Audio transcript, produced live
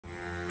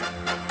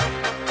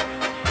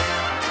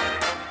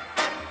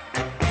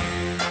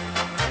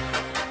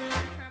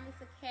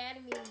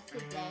Academy.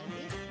 Today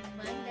is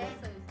Monday,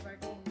 so it's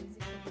virtual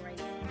music for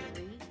grades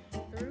 3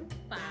 through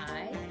 5.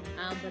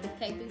 But if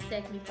K through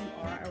 2nd, if you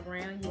are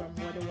around, you are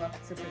more than welcome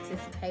to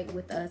participate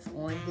with us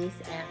on this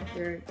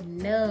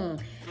afternoon.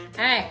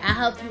 Alright, I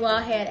hope you all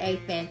had a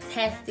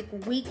fantastic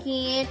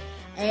weekend.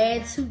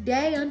 And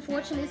today,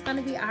 unfortunately, it's going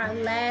to be our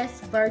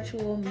last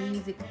virtual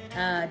music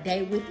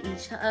day with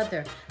each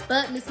other.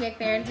 But Miss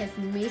McFerren has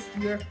missed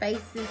your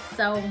faces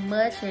so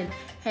much and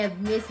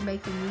have missed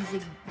making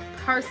music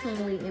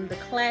personally in the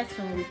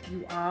classroom with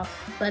you all.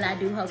 But I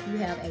do hope you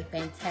have a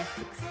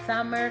fantastic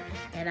summer,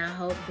 and I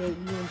hope that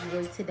you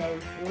enjoy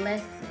today's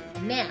lesson.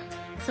 Now,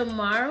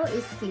 tomorrow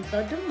is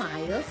Cinco de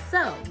Mayo,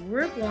 so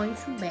we're going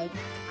to make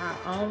our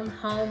own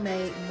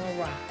homemade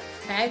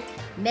maracas, okay?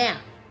 Now,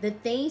 the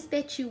things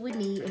that you would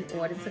need in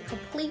order to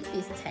complete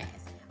this task.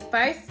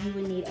 First, you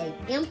would need an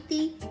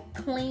empty,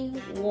 clean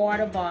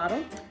water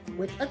bottle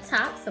with a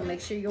top. So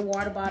make sure your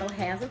water bottle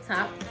has a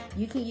top.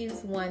 You can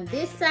use one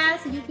this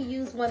size, or you can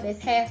use one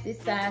that's half this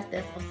size,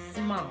 that's a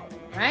small,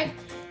 right?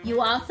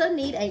 You also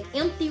need an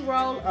empty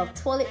roll of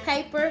toilet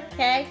paper,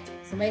 okay?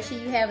 So make sure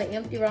you have an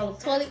empty roll of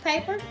toilet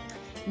paper.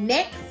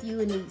 Next, you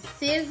will need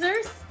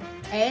scissors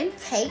and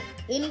tape.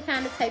 Any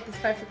kind of tape is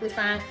perfectly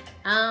fine.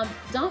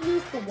 Don't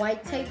use the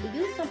white tape, but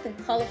use something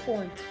colorful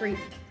and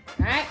pretty,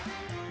 all right?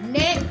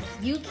 Next,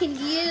 you can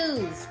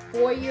use,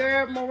 for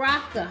your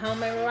maraca,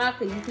 homemade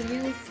maraca, you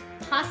can use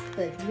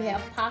pasta if you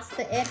have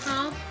pasta at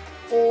home,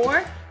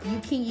 or you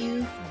can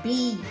use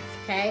beads,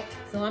 okay?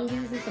 So I'm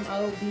using some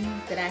old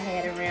beads that I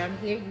had around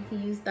here. You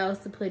can use those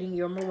to put in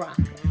your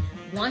maraca.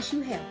 Once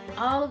you have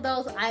all of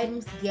those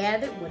items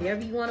gathered,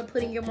 whatever you want to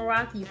put in your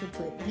maraca, you can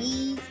put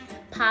beads,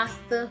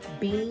 pasta,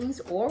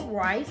 beans, or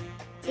rice,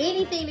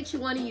 anything that you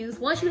want to use.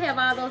 Once you have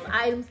all those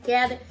items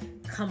gathered,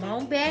 come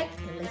on back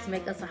and let's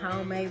make us a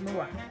homemade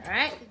maraca, all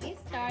right? To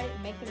get started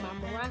making my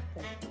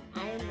maraca,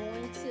 I am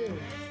going to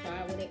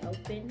start with an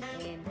open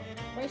and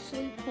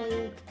freshly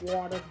cleaned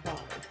water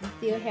bottle. You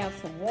still have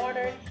some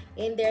water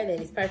in there,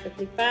 that is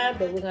perfectly fine,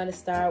 but we're going to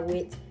start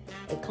with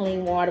a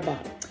clean water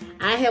bottle.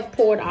 I have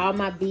poured all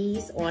my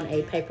beads on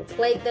a paper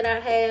plate that I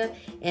have,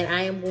 and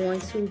I am going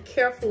to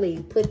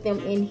carefully put them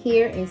in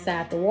here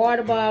inside the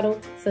water bottle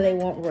so they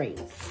won't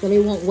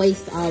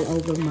waste all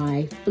over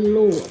my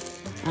floor.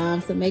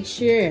 So make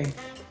sure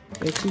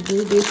that you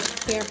do this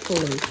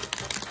carefully.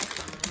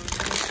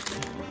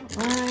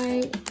 All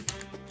right.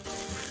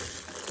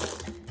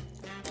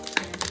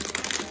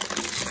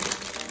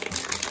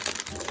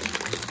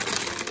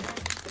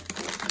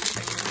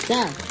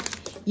 So,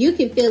 you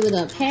can fill it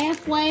up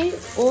halfway,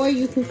 or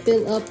you can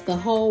fill up the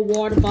whole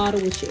water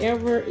bottle,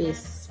 whichever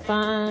is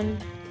fine.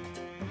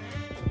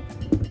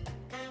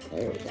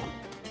 There we go.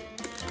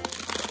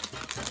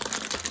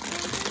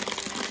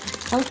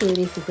 Hopefully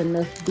this is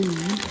enough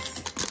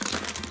beads.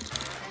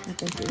 I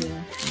think it is.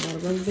 I got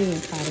a rubber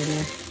band caught in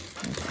there.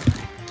 Okay.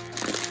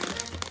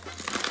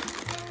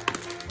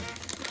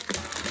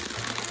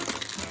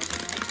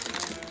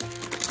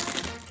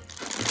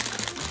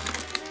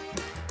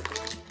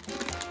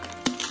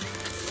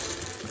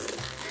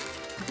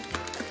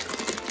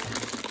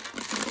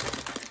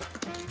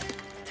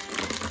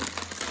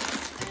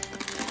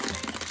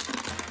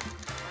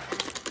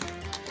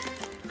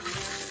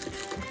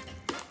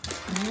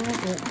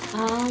 We're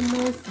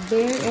almost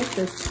there at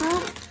the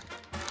top.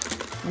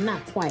 Well,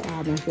 not quite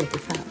almost at the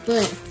top,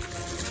 but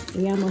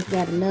we almost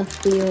got enough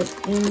filled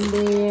in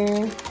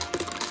there.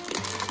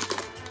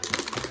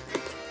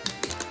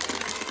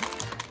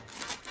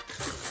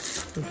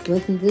 It's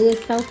looking good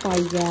so far,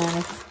 you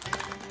guys.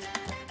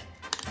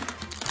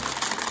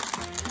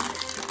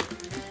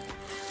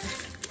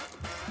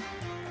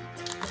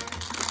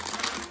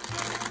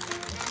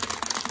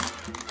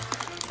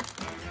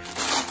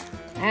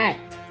 All right.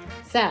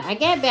 So I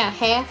got about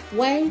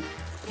halfway,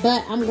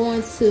 but I'm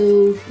going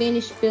to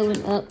finish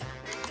filling up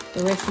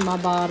the rest of my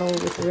bottle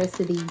with the rest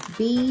of these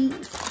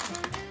beads.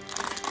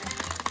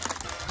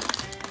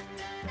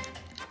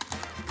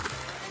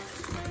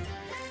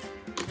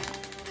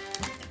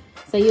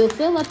 So you'll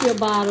fill up your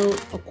bottle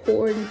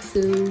according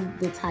to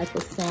the type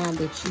of sound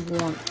that you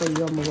want for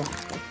your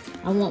maraca.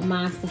 I want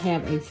mine to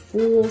have a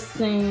full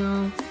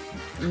sound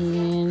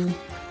and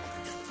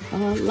a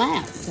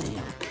loud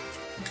sound.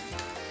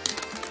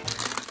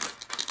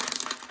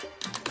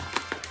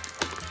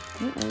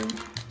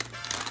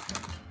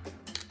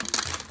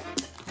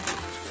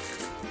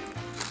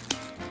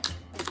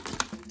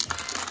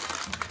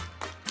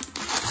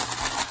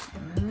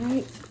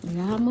 Alright,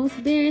 we're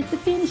almost there at the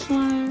finish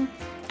line.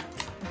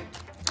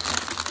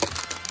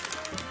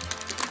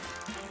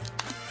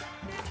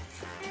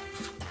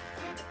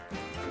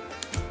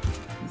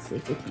 Let's see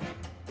if we can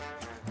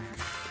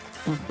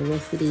dump the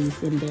rest of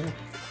these in there.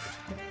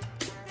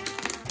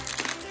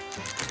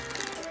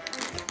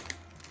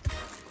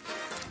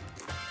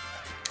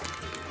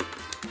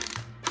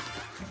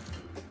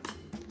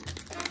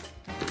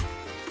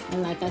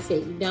 And like I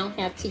said, you don't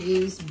have to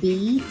use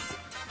beads.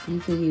 You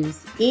can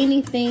use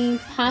anything,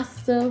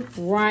 pasta,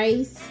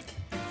 rice,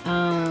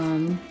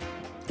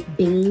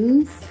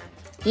 beans,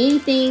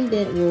 anything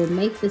that will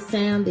make the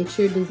sound that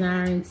you're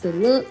desiring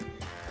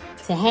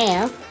to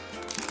have,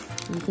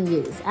 you can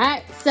use. All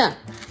right, so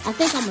I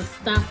think I'm gonna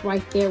stop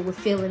right there with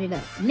filling it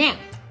up. Now,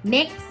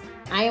 next,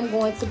 I am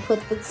going to put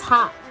the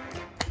top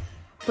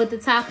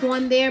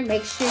on there.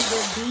 Make sure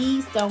your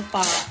beads don't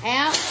fall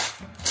out.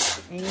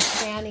 And it's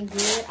sounding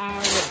good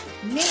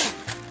already. Now,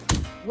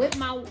 with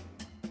my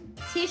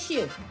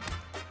tissue,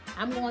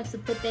 I'm going to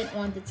put that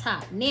on the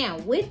top. Now,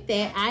 with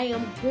that, I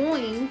am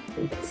going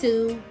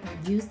to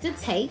use the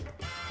tape,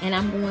 and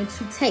I'm going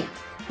to tape.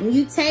 When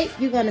you tape,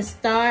 you're going to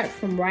start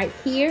from right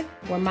here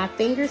where my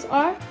fingers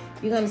are.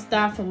 You're going to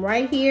start from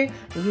right here,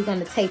 and you're going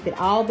to tape it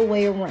all the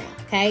way around,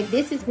 okay?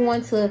 This is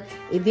going to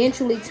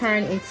eventually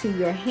turn into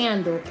your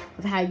handle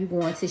of how you're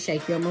going to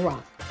shake your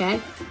maraca,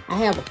 okay? I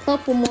have a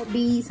couple more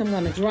beads I'm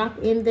going to drop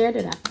in there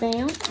that I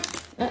found.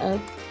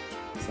 Uh-oh.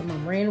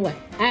 Someone ran away.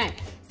 All right,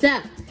 so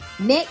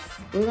next,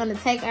 we're going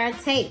to take our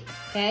tape,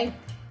 okay?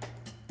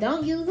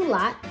 Don't use a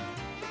lot.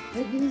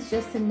 We'll use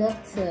just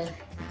enough to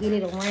get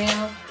it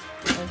around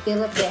and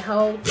fill up that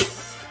whole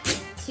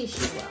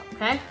tissue up,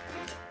 okay?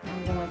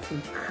 I'm going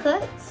to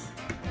cut.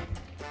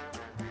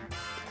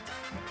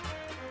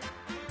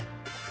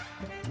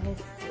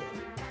 Let's see.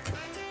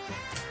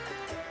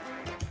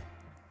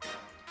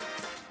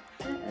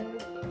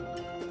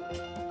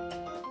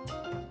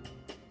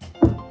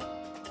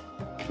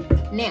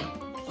 Now,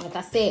 like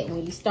I said,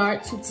 when you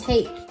start to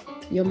tape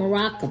your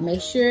maraca, make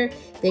sure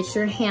that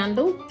your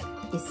handle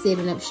is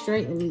sitting up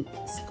straight. Let me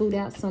scoot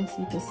out some so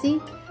you can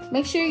see.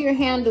 Make sure your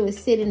handle is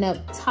sitting up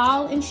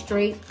tall and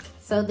straight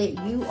so that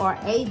you are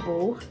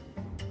able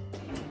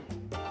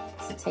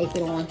to take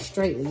it on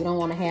straightly. You don't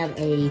want to have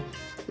a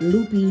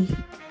loopy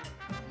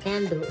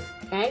handle,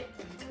 okay?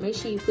 Make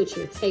sure you put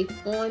your tape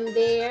on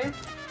there,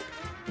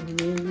 and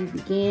then you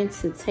begin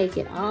to take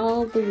it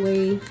all the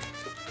way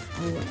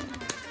around.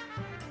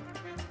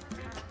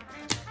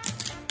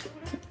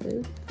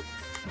 Okay.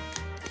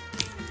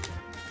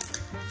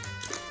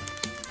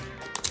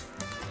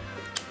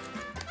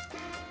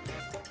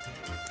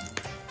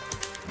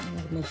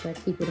 Make sure I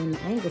keep it in the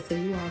angle so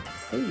you all can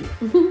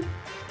see it.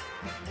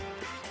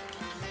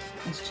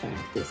 Let's try it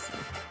this way.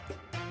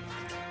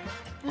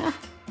 Ah.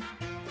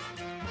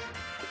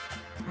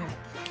 All right.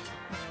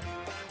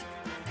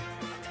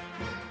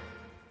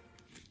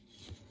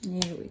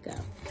 There we go.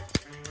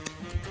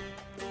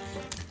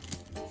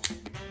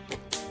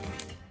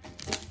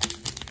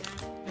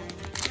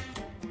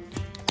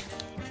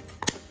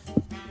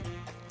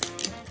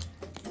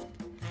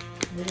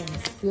 We're gonna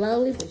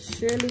slowly but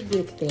surely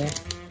get there.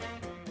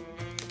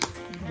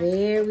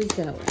 There we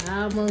go,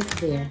 almost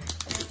there.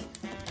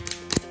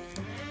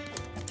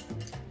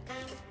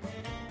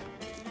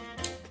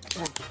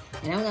 Right.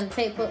 And I'm gonna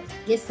tape up,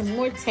 get some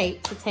more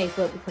tape to tape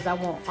up because I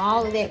want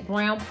all of that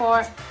brown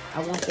part, I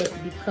want that to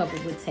be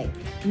covered with tape.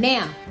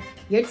 Now,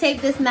 your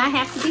tape does not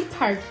have to be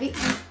perfect,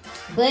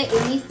 but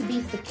it needs to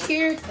be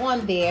secured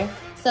on there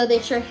so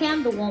that your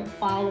handle won't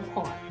fall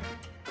apart.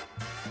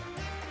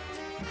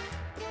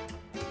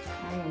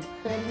 I am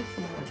cutting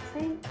some more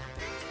tape.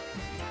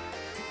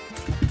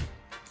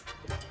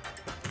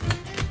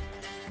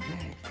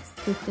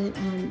 Put it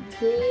on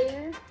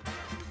there,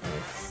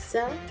 like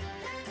so.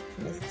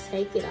 Let's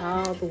take it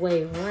all the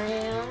way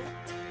around.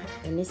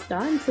 And it's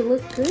starting to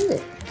look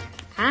good,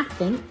 I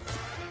think.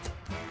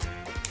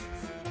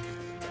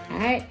 All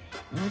right,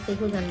 I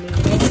think we're gonna need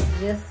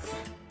just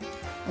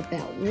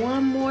about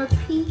one more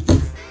piece.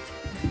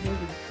 We'll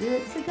be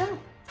good to go.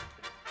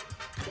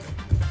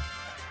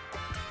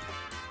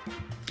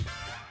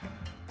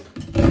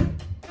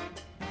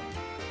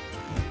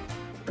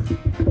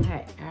 All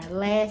right, our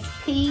last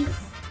piece.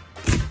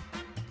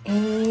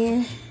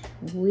 And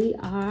we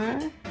are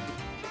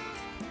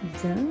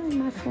done,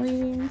 my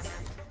friends.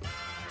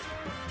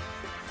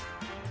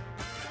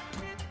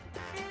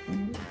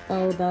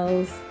 Fold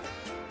those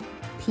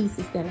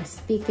pieces that are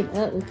sticking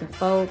up. We can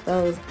fold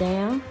those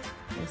down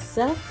like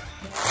so.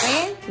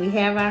 And we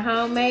have our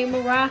homemade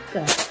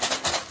maraca.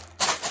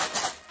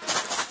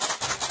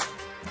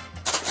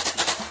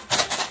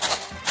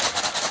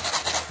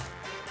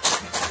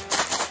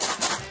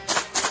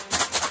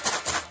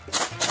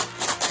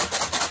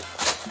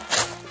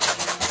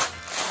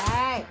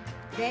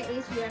 That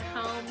is your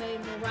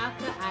homemade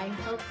maraca. I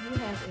hope you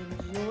have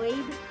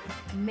enjoyed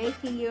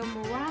making your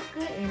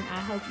maraca, and I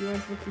hope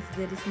yours looks as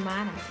good as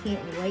mine. I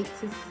can't wait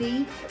to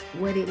see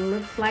what it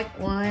looks like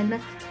on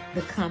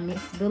the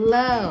comments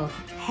below.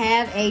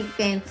 Have a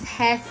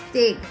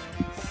fantastic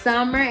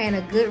summer and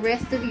a good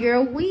rest of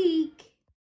your week.